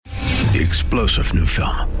The explosive new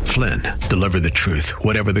film, Flynn, deliver the truth,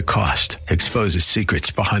 whatever the cost, exposes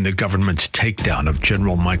secrets behind the government's takedown of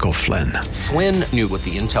General Michael Flynn. Flynn knew what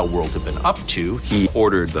the intel world had been up to. He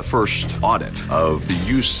ordered the first audit of the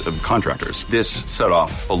use of contractors. This set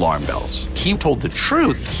off alarm bells. He told the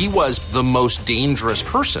truth. He was the most dangerous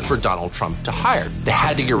person for Donald Trump to hire. They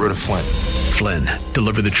had to get rid of Flynn. Flynn,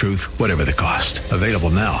 deliver the truth, whatever the cost. Available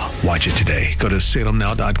now. Watch it today. Go to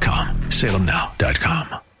salemnow.com.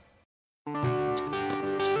 salemnow.com.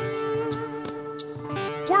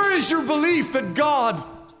 Where is your belief that God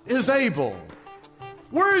is able?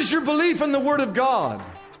 Where is your belief in the Word of God?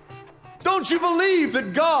 Don't you believe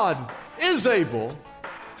that God is able?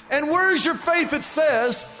 And where is your faith that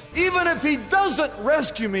says, even if He doesn't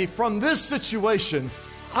rescue me from this situation,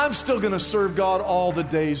 I'm still going to serve God all the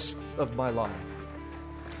days of my life?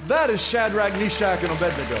 That is Shadrach, Meshach, and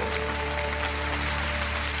Abednego.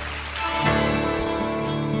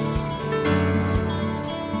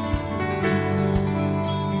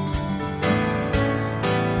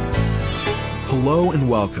 Hello and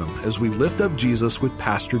welcome as we lift up Jesus with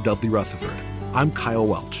Pastor Dudley Rutherford. I'm Kyle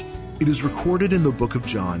Welch. It is recorded in the book of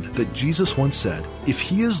John that Jesus once said, "If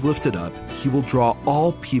He is lifted up, He will draw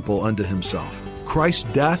all people unto Himself."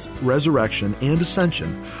 Christ's death, resurrection, and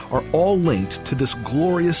ascension are all linked to this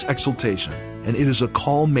glorious exaltation, and it is a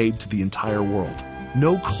call made to the entire world.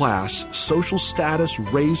 No class, social status,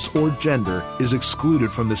 race, or gender is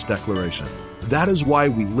excluded from this declaration. That is why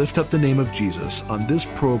we lift up the name of Jesus on this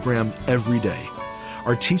program every day.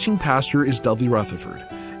 Our teaching pastor is Dudley Rutherford,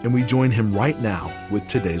 and we join him right now with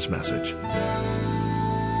today's message.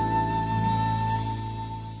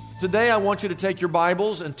 Today I want you to take your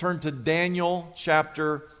Bibles and turn to Daniel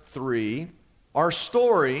chapter 3. Our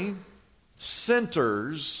story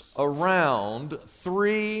centers around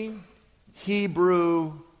 3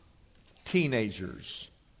 Hebrew teenagers.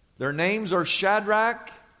 Their names are Shadrach,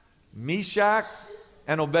 Meshach,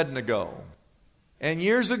 and Abednego. And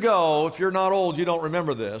years ago, if you're not old, you don't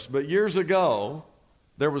remember this, but years ago,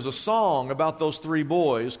 there was a song about those 3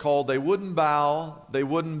 boys called "They Wouldn't Bow, They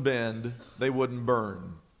Wouldn't Bend, They Wouldn't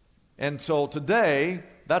Burn." And so today,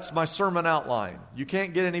 that's my sermon outline. You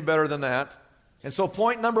can't get any better than that. And so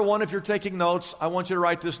point number 1, if you're taking notes, I want you to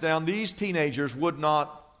write this down. These teenagers would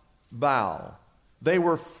not bow. They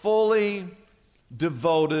were fully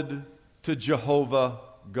devoted to Jehovah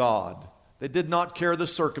God. They did not care the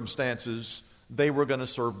circumstances. They were going to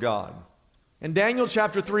serve God. And Daniel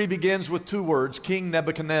chapter 3 begins with 2 words, King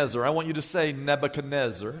Nebuchadnezzar. I want you to say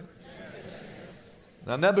Nebuchadnezzar.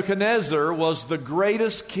 Now, Nebuchadnezzar was the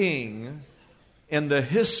greatest king in the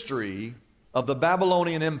history of the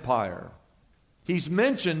Babylonian Empire. He's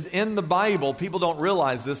mentioned in the Bible, people don't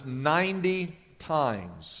realize this, 90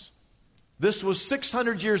 times. This was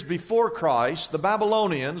 600 years before Christ. The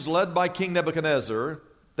Babylonians, led by King Nebuchadnezzar,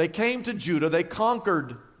 they came to Judah, they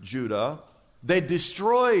conquered Judah, they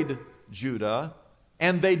destroyed Judah,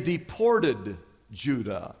 and they deported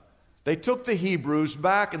Judah. They took the Hebrews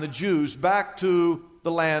back and the Jews back to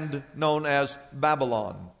the land known as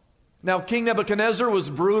Babylon. Now, King Nebuchadnezzar was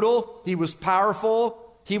brutal, he was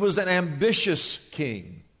powerful, he was an ambitious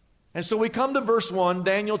king. And so we come to verse 1,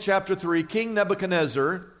 Daniel chapter 3, King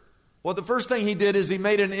Nebuchadnezzar. Well, the first thing he did is he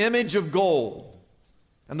made an image of gold.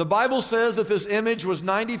 And the Bible says that this image was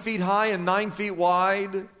 90 feet high and 9 feet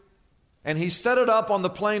wide. And he set it up on the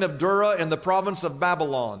plain of Dura in the province of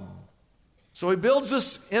Babylon. So he builds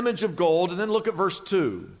this image of gold, and then look at verse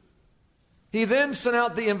 2. He then sent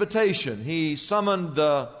out the invitation. He summoned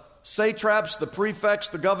the satraps, the prefects,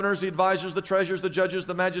 the governors, the advisors, the treasurers, the judges,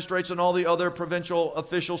 the magistrates, and all the other provincial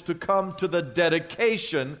officials to come to the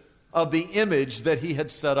dedication of the image that he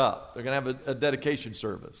had set up. They're going to have a dedication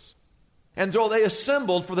service. And so they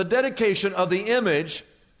assembled for the dedication of the image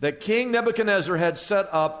that King Nebuchadnezzar had set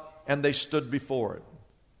up, and they stood before it.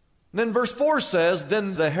 And then verse 4 says,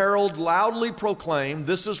 "Then the herald loudly proclaimed,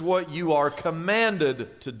 'This is what you are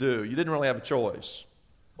commanded to do.'" You didn't really have a choice.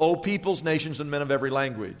 "O peoples, nations, and men of every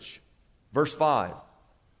language." Verse 5,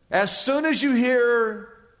 "As soon as you hear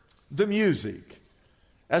the music,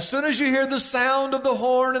 as soon as you hear the sound of the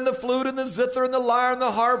horn and the flute and the zither and the lyre and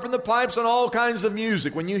the harp and the pipes and all kinds of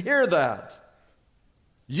music, when you hear that,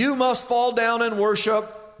 you must fall down and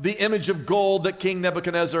worship the image of gold that King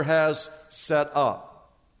Nebuchadnezzar has set up."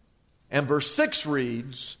 And verse 6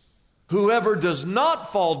 reads, "Whoever does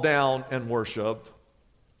not fall down and worship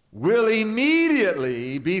will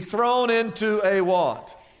immediately be thrown into a"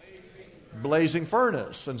 what? Blazing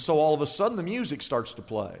furnace. And so all of a sudden the music starts to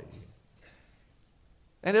play.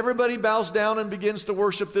 And everybody bows down and begins to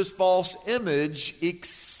worship this false image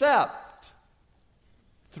except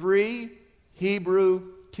 3 Hebrew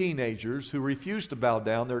teenagers who refused to bow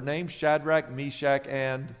down. Their names Shadrach, Meshach,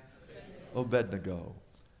 and Abednego.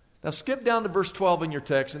 Now skip down to verse 12 in your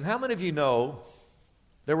text, and how many of you know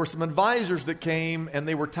there were some advisors that came and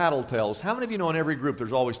they were tattletales? How many of you know in every group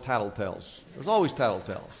there's always tattletales? There's always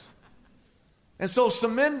tattletales. And so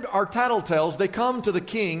some men are tattletales. They come to the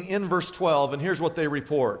king in verse 12, and here's what they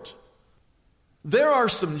report. There are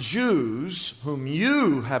some Jews whom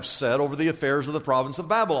you have set over the affairs of the province of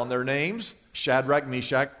Babylon. Their names, Shadrach,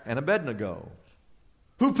 Meshach, and Abednego,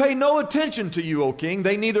 who pay no attention to you, O king.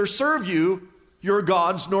 They neither serve you, your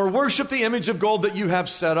gods, nor worship the image of gold that you have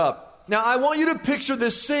set up. Now, I want you to picture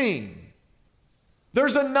this scene.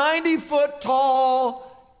 There's a 90-foot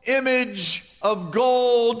tall image of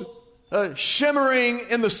gold shimmering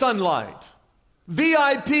in the sunlight.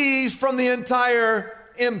 VIPs from the entire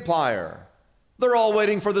empire. They're all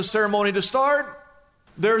waiting for the ceremony to start.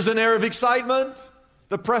 There's an air of excitement.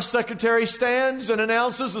 The press secretary stands and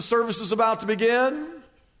announces the service is about to begin.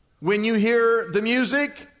 When you hear the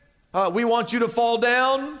music, we want you to fall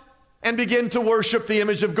down and begin to worship the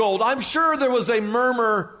image of gold. I'm sure there was a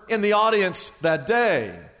murmur in the audience that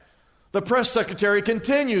day. The press secretary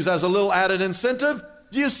continues as a little added incentive.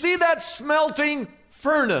 Do you see that smelting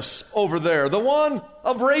furnace over there, the one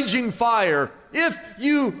of raging fire? If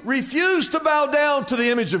you refuse to bow down to the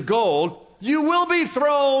image of gold, you will be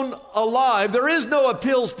thrown alive. There is no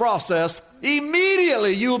appeals process.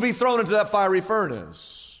 Immediately you will be thrown into that fiery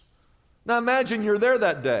furnace. Now imagine you're there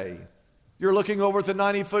that day. You're looking over at the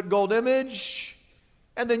 90-foot gold image,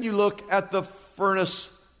 and then you look at the furnace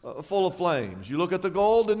full of flames. You look at the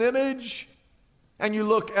golden image, and you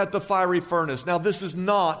look at the fiery furnace. Now, this is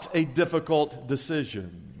not a difficult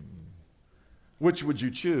decision. Which would you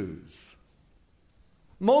choose?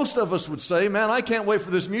 Most of us would say, man, I can't wait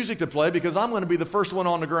for this music to play because I'm going to be the first one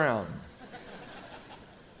on the ground.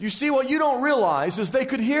 You see, what you don't realize is they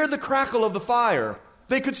could hear the crackle of the fire.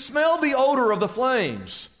 They could smell the odor of the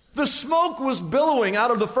flames. The smoke was billowing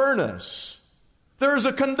out of the furnace. There's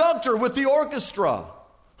a conductor with the orchestra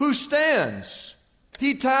who stands.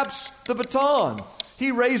 He taps the baton.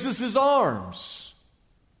 He raises his arms.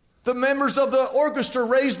 The members of the orchestra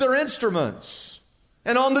raise their instruments.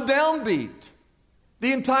 And on the downbeat,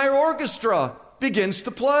 the entire orchestra begins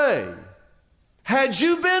to play. Had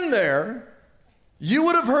you been there, you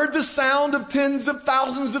would have heard the sound of tens of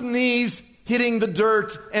thousands of knees hitting the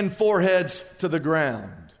dirt and foreheads to the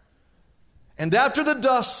ground. And after the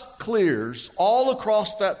dust clears, all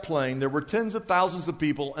across that plain, there were tens of thousands of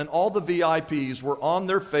people, and all the VIPs were on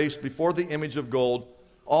their face before the image of gold,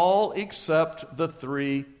 all except the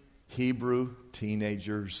three Hebrew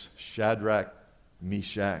teenagers, Shadrach,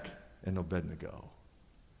 Meshach, and Abednego.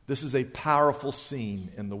 This is a powerful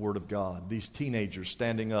scene in the Word of God. These teenagers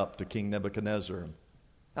standing up to King Nebuchadnezzar. And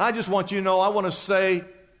I just want you to know, I want to say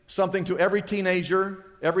something to every teenager,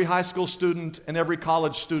 every high school student, and every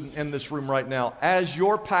college student in this room right now. As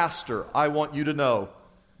your pastor, I want you to know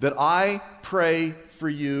that I pray for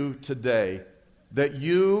you today that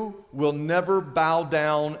you will never bow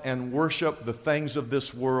down and worship the things of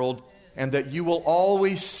this world, and that you will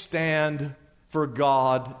always stand for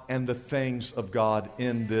God and the things of God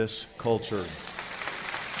in this culture.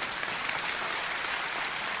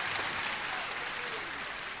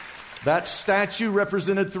 That statue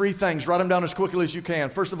represented three things. Write them down as quickly as you can.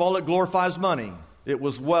 First of all, it glorifies money. It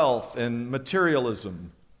was wealth and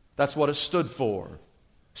materialism. That's what it stood for.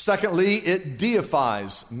 Secondly, it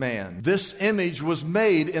deifies man. This image was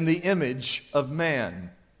made in the image of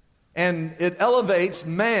man. And it elevates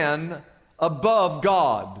man above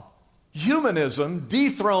God. Humanism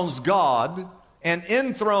dethrones God and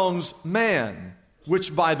enthrones man,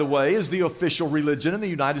 which, by the way, is the official religion in the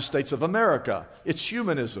United States of America. It's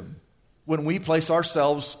humanism, when we place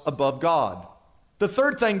ourselves above God. The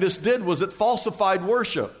third thing this did was it falsified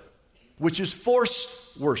worship, which is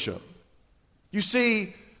forced worship. You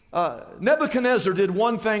see, Nebuchadnezzar did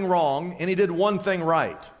one thing wrong, and he did one thing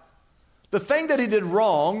right. The thing that he did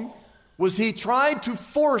wrong was he tried to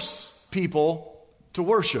force people to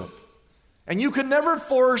worship. And you can never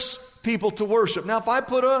force people to worship. Now, if I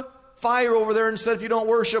put a fire over there and said, if you don't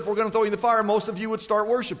worship, we're going to throw you in the fire, most of you would start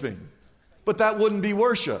worshiping. But that wouldn't be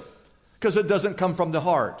worship, because it doesn't come from the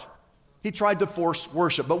heart. He tried to force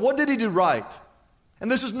worship. But what did he do right?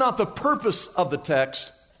 And this is not the purpose of the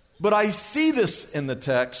text, but I see this in the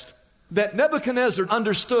text, that Nebuchadnezzar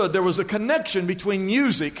understood there was a connection between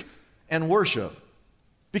music and worship.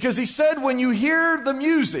 Because he said, when you hear the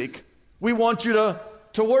music, we want you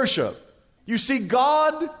to worship. You see,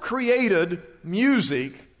 God created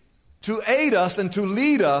music to aid us and to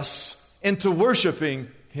lead us into worshiping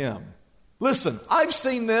Him. Listen, I've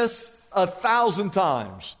seen this 1,000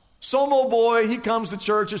 times. Some old boy, he comes to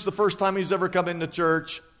church. It's the first time he's ever come into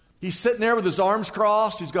church. He's sitting there with his arms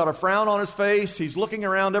crossed. He's got a frown on his face. He's looking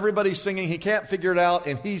around. Everybody's singing. He can't figure it out,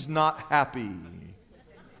 and he's not happy.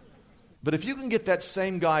 But if you can get that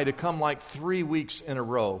same guy to come like 3 weeks in a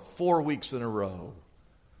row, 4 weeks in a row,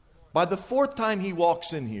 by the fourth time he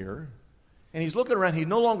walks in here, and he's looking around, he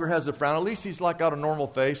no longer has a frown. At least he's like got a normal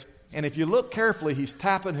face. And if you look carefully, he's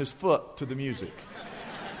tapping his foot to the music.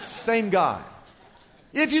 Same guy.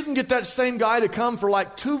 If you can get that same guy to come for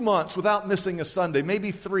like 2 months without missing a Sunday,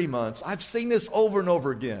 maybe 3 months. I've seen this over and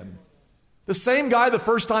over again. The same guy, the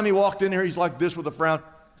first time he walked in here, he's like this with a frown.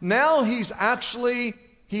 Now he's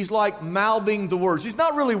like mouthing the words. He's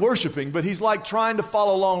not really worshiping, but he's like trying to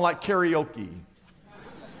follow along like karaoke.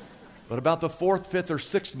 But about the 4th, 5th, or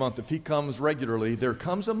 6th month, if he comes regularly, there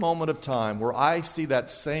comes a moment of time where I see that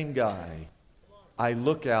same guy. I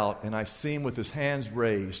look out and I see him with his hands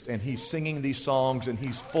raised, and he's singing these songs, and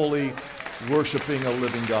he's fully worshiping a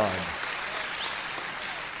living God.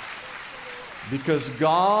 Because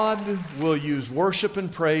God will use worship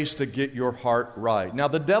and praise to get your heart right. Now,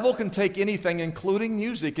 the devil can take anything, including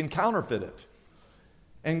music, and counterfeit it.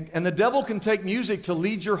 And the devil can take music to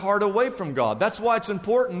lead your heart away from God. That's why it's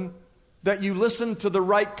important that you listen to the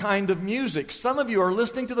right kind of music. Some of you are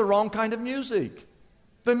listening to the wrong kind of music.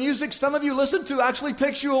 The music some of you listen to actually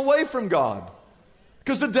takes you away from God,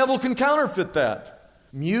 because the devil can counterfeit that.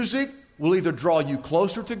 Music will either draw you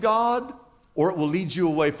closer to God or it will lead you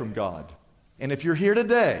away from God. And if you're here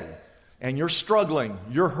today and you're struggling,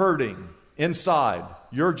 you're hurting inside,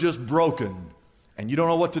 you're just broken, and you don't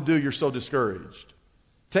know what to do, you're so discouraged,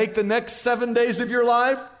 take the next 7 days of your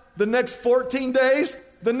life, the next 14 days,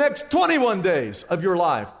 the next 21 days of your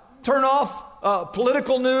life. Turn off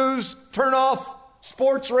political news, turn off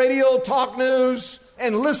sports radio, talk news,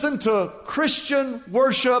 and listen to Christian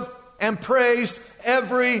worship and praise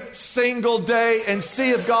every single day, and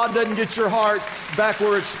see if God doesn't get your heart back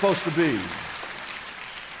where it's supposed to be.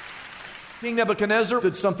 King Nebuchadnezzar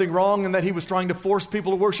did something wrong in that he was trying to force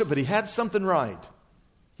people to worship, but he had something right.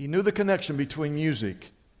 He knew the connection between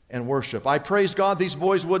music and worship. I praise God these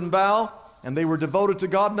boys wouldn't bow, and they were devoted to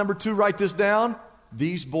God. Number 2, write this down.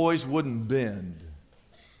 These boys wouldn't bend.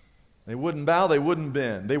 They wouldn't bow, they wouldn't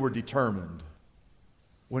bend. They were determined.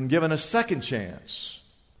 When given a second chance,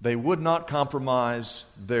 they would not compromise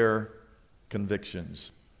their convictions.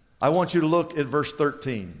 I want you to look at verse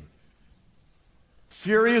 13.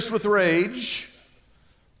 Furious with rage,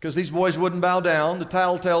 because these boys wouldn't bow down, the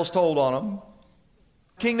tattletale's told on them,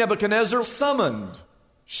 King Nebuchadnezzar summoned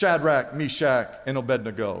Shadrach, Meshach, and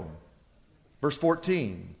Abednego. Verse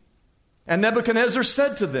 14. And Nebuchadnezzar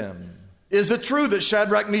said to them, is it true that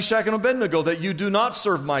Shadrach, Meshach, and Abednego, that you do not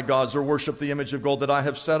serve my gods or worship the image of gold that I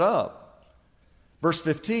have set up? Verse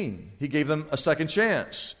 15, he gave them a second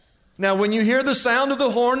chance. Now when you hear the sound of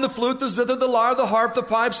the horn, the flute, the zither, the lyre, the harp, the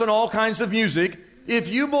pipes, and all kinds of music, if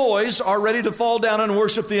you boys are ready to fall down and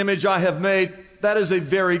worship the image I have made, that is a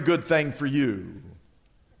very good thing for you.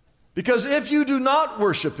 Because if you do not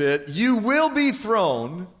worship it, you will be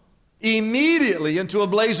thrown immediately into a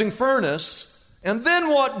blazing furnace, and then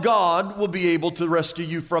what God will be able to rescue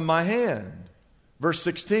you from my hand? Verse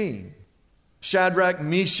 16. Shadrach,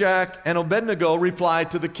 Meshach, and Abednego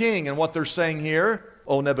replied to the king. And what they're saying here,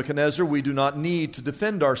 O Nebuchadnezzar, we do not need to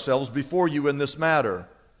defend ourselves before you in this matter.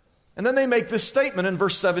 And then they make this statement in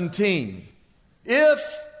verse 17. If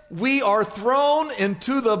we are thrown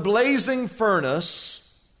into the blazing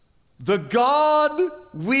furnace, the God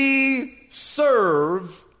we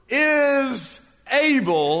serve is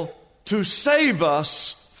able to save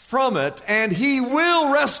us from it, and he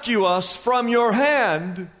will rescue us from your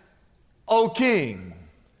hand, O king.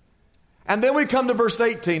 And then we come to verse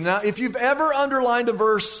 18. Now, if you've ever underlined a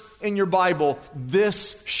verse in your Bible,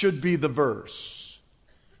 this should be the verse.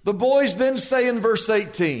 The boys then say in verse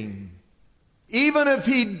 18, even if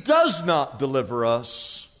he does not deliver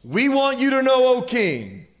us, we want you to know, O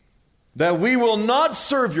king, that we will not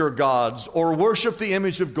serve your gods or worship the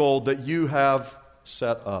image of gold that you have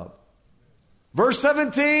set up. Verse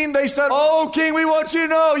 17, they said, oh, king, we want you to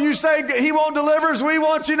know. You say he won't deliver us. We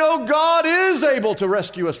want you to know God is able to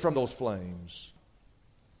rescue us from those flames.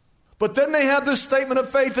 But then they have this statement of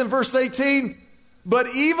faith in verse 18. But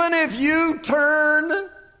even if you turn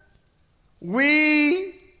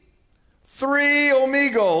we 3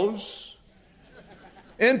 amigos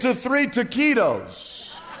into 3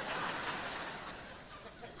 taquitos,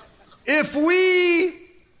 if we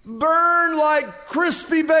burn like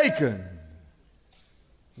crispy bacon,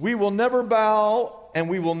 we will never bow and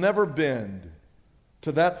we will never bend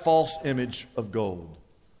to that false image of gold.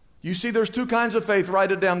 You see, there's two kinds of faith.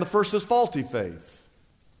 Write it down. The first is faulty faith.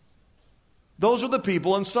 Those are the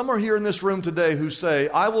people, and some are here in this room today who say,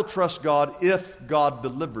 I will trust God if God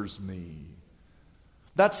delivers me.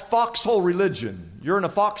 That's foxhole religion. You're in a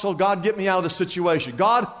foxhole. God, get me out of the situation.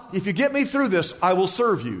 God, if you get me through this, I will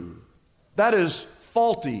serve you. That is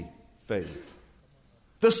faulty faith.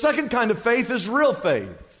 The second kind of faith is real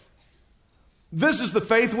faith. This is the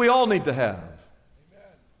faith we all need to have.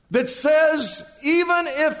 That says, even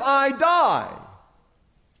if I die,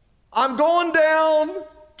 I'm going down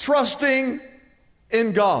trusting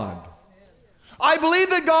in God. I believe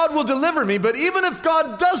that God will deliver me, but even if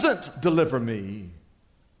God doesn't deliver me,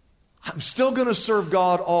 I'm still going to serve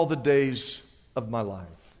God all the days of my life.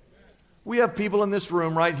 We have people in this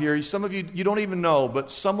room right here. Some of you, you don't even know,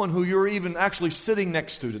 but someone who you're even actually sitting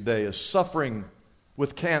next to today is suffering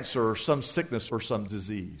with cancer or some sickness or some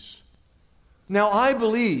disease. Now, I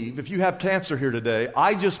believe, if you have cancer here today,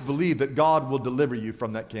 I just believe that God will deliver you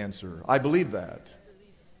from that cancer. I believe that.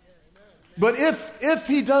 But if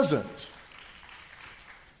He doesn't,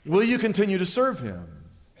 will you continue to serve Him?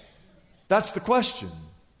 That's the question.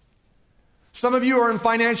 Some of you are in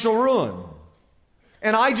financial ruin.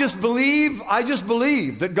 And I just believe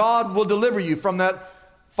that God will deliver you from that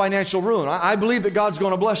financial ruin. I believe that God's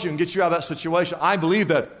going to bless you and get you out of that situation. I believe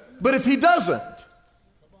that. But if He doesn't,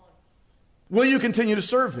 will you continue to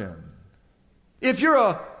serve Him? If you're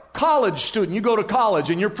a college student, you go to college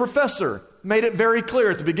and your professor made it very clear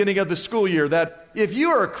at the beginning of the school year that if you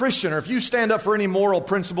are a Christian or if you stand up for any moral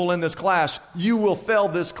principle in this class, you will fail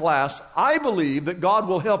this class. I believe that God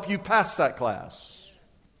will help you pass that class.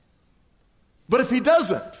 But if He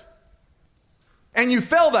doesn't, and you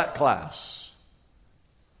fail that class,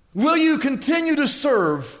 will you continue to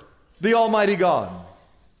serve the Almighty God?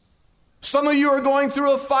 Some of you are going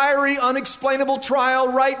through a fiery, unexplainable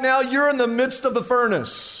trial right now. You're in the midst of the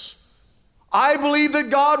furnace. I believe that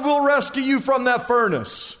God will rescue you from that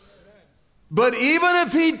furnace. But even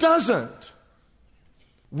if He doesn't,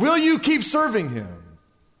 will you keep serving Him?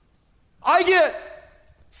 I get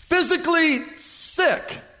physically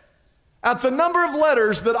sick at the number of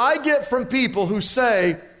letters that I get from people who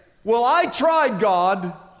say, well, I tried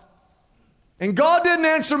God, and God didn't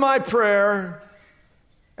answer my prayer,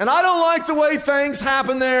 and I don't like the way things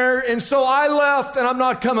happen there, and so I left and I'm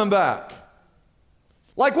not coming back.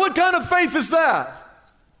 Like, what kind of faith is that?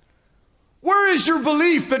 Where is your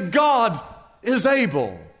belief that God is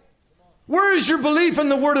able? Where is your belief in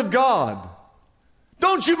the Word of God?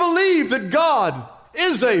 Don't you believe that God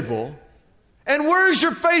is able? And where is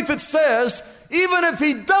your faith that says, even if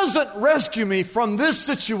He doesn't rescue me from this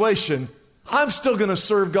situation, I'm still going to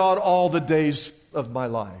serve God all the days of my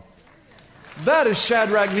life? That is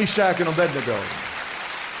Shadrach, Meshach, and Abednego.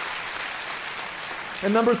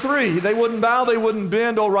 And number three, they wouldn't bow, they wouldn't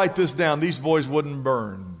bend. Oh, write this down. These boys wouldn't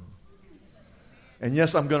burn. And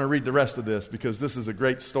yes, I'm going to read the rest of this because this is a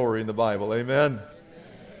great story in the Bible. Amen?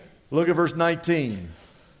 Look at verse 19.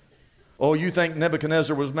 Oh, you think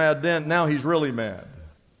Nebuchadnezzar was mad then? Now he's really mad.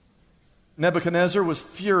 Nebuchadnezzar was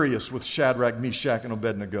furious with Shadrach, Meshach, and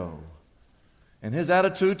Abednego. And his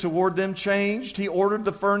attitude toward them changed. He ordered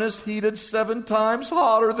the furnace heated 7 times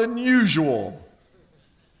hotter than usual.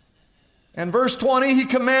 And verse 20, he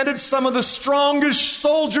commanded some of the strongest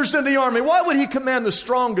soldiers in the army. Why would he command the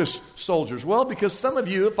strongest soldiers? Well, because some of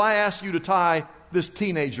you, if I asked you to tie this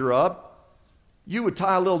teenager up, you would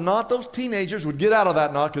tie a little knot. Those teenagers would get out of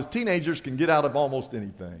that knot because teenagers can get out of almost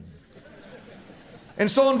anything. And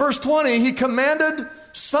so in verse 20, he commanded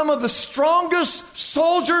some of the strongest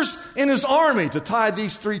soldiers in his army to tie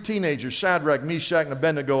these 3 teenagers, Shadrach, Meshach, and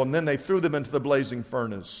Abednego, and then they threw them into the blazing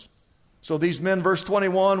furnace. So these men, verse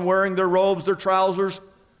 21, wearing their robes, their trousers,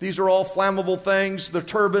 these are all flammable things, their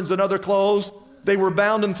turbans and other clothes, they were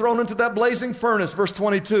bound and thrown into that blazing furnace. Verse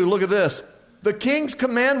 22, look at this. The king's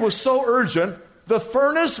command was so urgent, the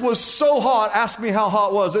furnace was so hot, ask me how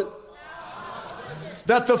hot was it?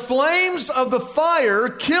 That the flames of the fire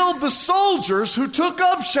killed the soldiers who took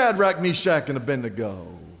up Shadrach, Meshach, and Abednego.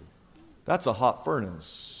 That's a hot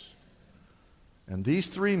furnace. And these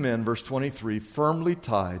 3 men, verse 23, firmly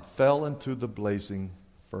tied, fell into the blazing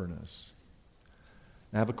furnace.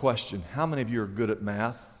 Now I have a question. How many of you are good at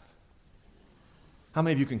math? How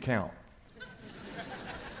many of you can count?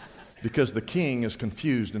 Because the king is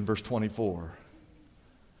confused in verse 24.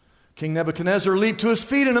 King Nebuchadnezzar leaped to his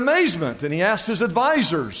feet in amazement, and he asked his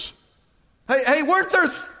advisors, Hey, weren't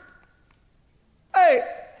there... Hey,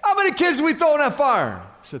 how many kids did we throw in that fire?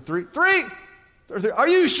 He said, 3. 3? Are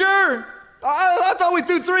you sure? I thought we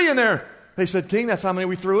threw 3 in there. They said, King, that's how many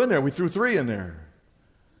we threw in there. We threw 3 in there.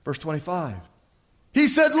 Verse 25. He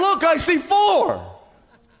said, look, I see 4.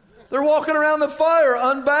 They're walking around the fire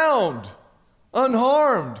unbound,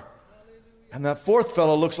 unharmed. And that fourth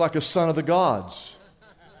fellow looks like a son of the gods.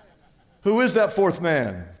 Who is that fourth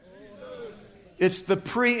man? It's the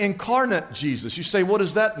pre-incarnate Jesus. You say, what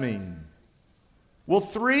does that mean? Well,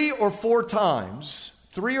 3 or 4 times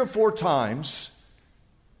in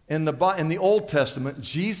the Old Testament,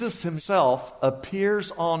 Jesus himself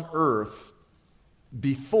appears on earth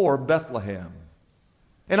before Bethlehem.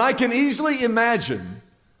 And I can easily imagine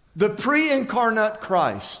the pre-incarnate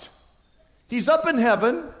Christ. He's up in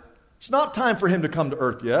heaven. It's not time for him to come to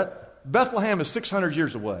earth yet. Bethlehem is 600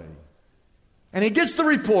 years away. And he gets the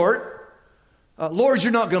report, Lord,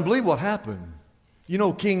 you're not going to believe what happened. You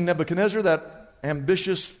know King Nebuchadnezzar, that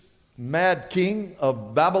ambitious, mad king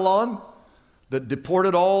of Babylon that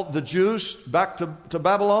deported all the Jews back to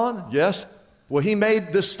Babylon? Yes. Well, he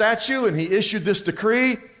made this statue and he issued this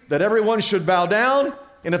decree that everyone should bow down.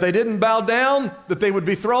 And if they didn't bow down, that they would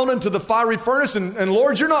be thrown into the fiery furnace. And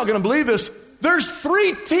Lord, you're not going to believe this. There's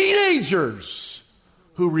 3 teenagers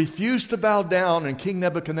who refuse to bow down, and King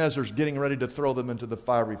Nebuchadnezzar's getting ready to throw them into the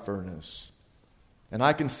fiery furnace. And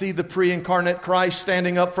I can see the pre-incarnate Christ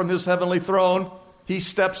standing up from his heavenly throne. He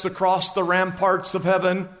steps across the ramparts of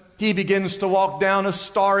heaven. He begins to walk down a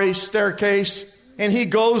starry staircase, and he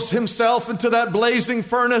goes himself into that blazing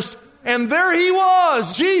furnace. And there he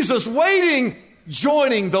was, Jesus, waiting,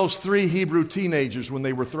 joining those 3 Hebrew teenagers when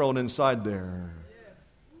they were thrown inside there.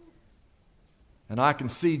 And I can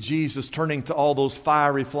see Jesus turning to all those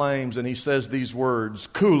fiery flames, and he says these words,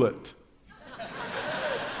 cool it.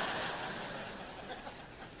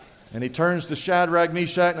 And he turns to Shadrach,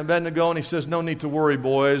 Meshach, and Abednego, and he says, no need to worry,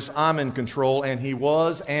 boys. I'm in control. And he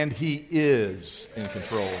was, and he is in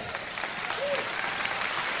control.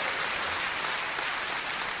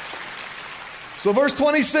 So verse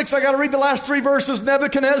 26, I got to read the last 3 verses.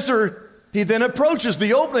 Nebuchadnezzar, he then approaches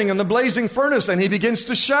the opening in the blazing furnace, and he begins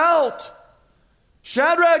to shout,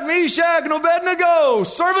 Shadrach, Meshach, and Abednego,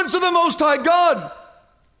 servants of the Most High God,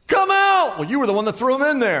 come out. Well, you were the one that threw him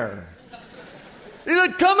in there. He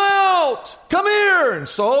said, come out, come here. And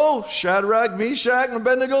so Shadrach, Meshach, and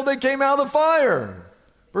Abednego, they came out of the fire.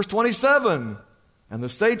 Verse 27, and the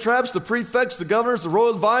satraps, the prefects, the governors, the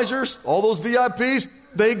royal advisors, all those VIPs,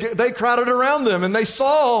 they crowded around them, and they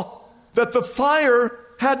saw that the fire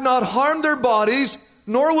had not harmed their bodies,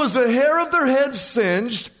 nor was the hair of their heads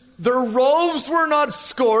singed. Their robes were not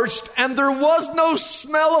scorched, and there was no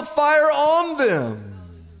smell of fire on them.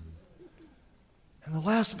 And the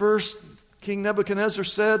last verse, King Nebuchadnezzar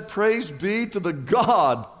said, praise be to the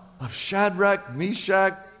God of Shadrach,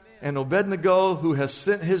 Meshach, and Abednego, who has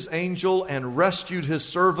sent his angel and rescued his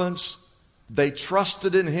servants. They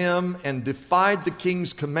trusted in him and defied the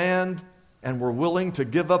king's command and were willing to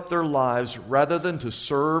give up their lives rather than to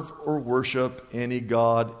serve or worship any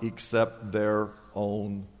god except their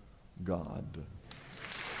own God.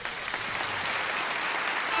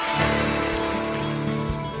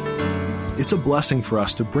 It's a blessing for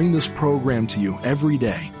us to bring this program to you every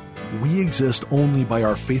day. We exist only by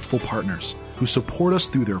our faithful partners who support us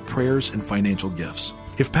through their prayers and financial gifts.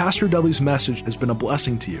 If Pastor Dudley's message has been a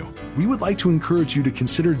blessing to you, we would like to encourage you to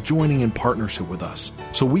consider joining in partnership with us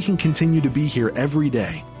so we can continue to be here every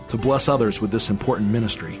day to bless others with this important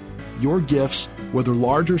ministry. Your gifts, whether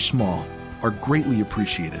large or small, are greatly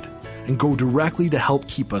appreciated and go directly to help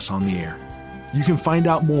keep us on the air. You can find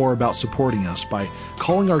out more about supporting us by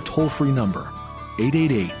calling our toll-free number,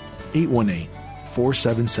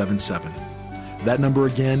 888-818-4777. That number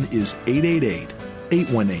again is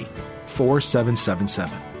 888-818-4777.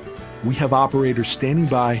 We have operators standing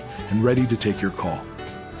by and ready to take your call.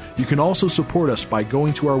 You can also support us by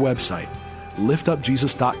going to our website,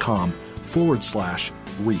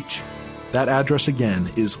 liftupjesus.com/reach. That address again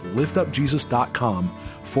is liftupjesus.com/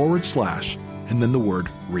 and then the word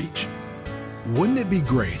reach. Wouldn't it be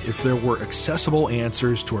great if there were accessible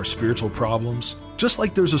answers to our spiritual problems? Just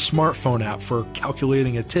like there's a smartphone app for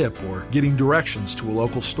calculating a tip or getting directions to a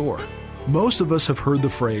local store. Most of us have heard the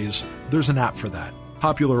phrase, there's an app for that,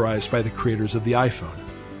 popularized by the creators of the iPhone.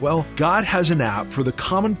 Well, God has an app for the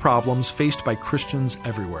common problems faced by Christians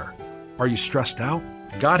everywhere. Are you stressed out?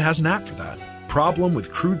 God has an app for that. Problem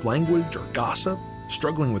with crude language or gossip?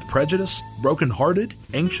 Struggling with prejudice? Brokenhearted?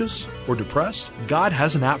 Anxious? Or depressed? God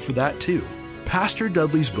has an app for that too. Pastor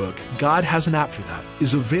Dudley's book, God Has an App for That,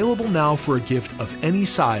 is available now for a gift of any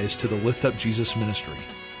size to the Lift Up Jesus ministry.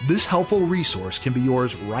 This helpful resource can be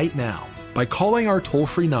yours right now by calling our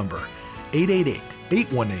toll-free number,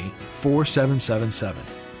 888-818-4777.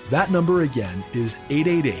 That number again is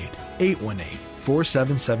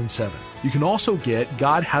 888-818-4777. You can also get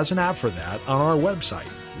God Has an App for That on our website,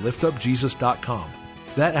 liftupjesus.com.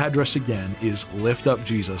 That address again is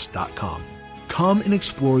liftupjesus.com. Come and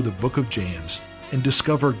explore the book of James and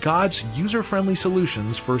discover God's user-friendly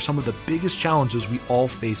solutions for some of the biggest challenges we all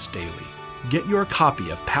face daily. Get your copy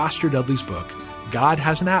of Pastor Dudley's book, God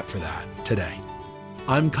Has an App for That, today.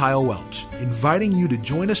 I'm Kyle Welch, inviting you to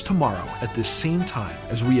join us tomorrow at this same time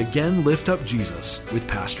as we again lift up Jesus with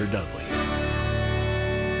Pastor Dudley.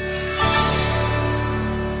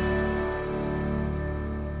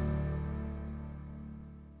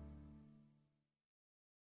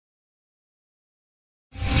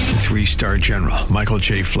 Three-star General Michael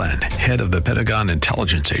J. Flynn, head of the Pentagon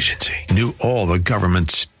Intelligence Agency, knew all the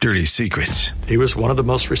government's dirty secrets. He was one of the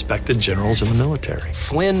most respected generals in the military.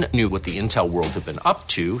 Flynn knew what the intel world had been up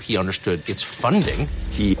to. He understood its funding.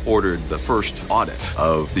 He ordered the first audit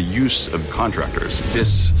of the use of contractors.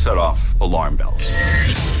 This set off alarm bells.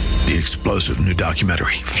 The explosive new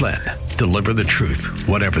documentary, Flynn, Deliver the Truth,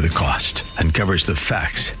 Whatever the Cost, uncovers the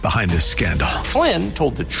facts behind this scandal. Flynn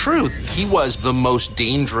told the truth. He was the most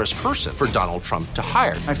dangerous person for Donald Trump to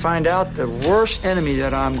hire. I find out the worst enemy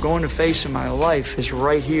that I'm going to face in my life is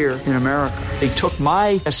right here in America. They took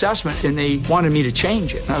my assessment and they wanted me to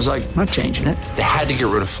change it. And I was like, I'm not changing it. They had to get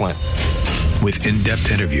rid of Flynn. With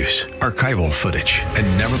in-depth interviews, archival footage, and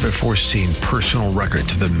never-before-seen personal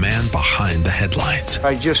records of the man behind the headlines.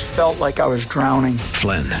 I just felt like I was drowning.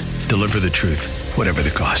 Flynn, Deliver the Truth, Whatever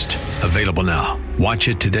the Cost. Available now. Watch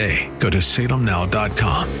it today. Go to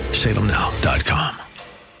salemnow.com. salemnow.com.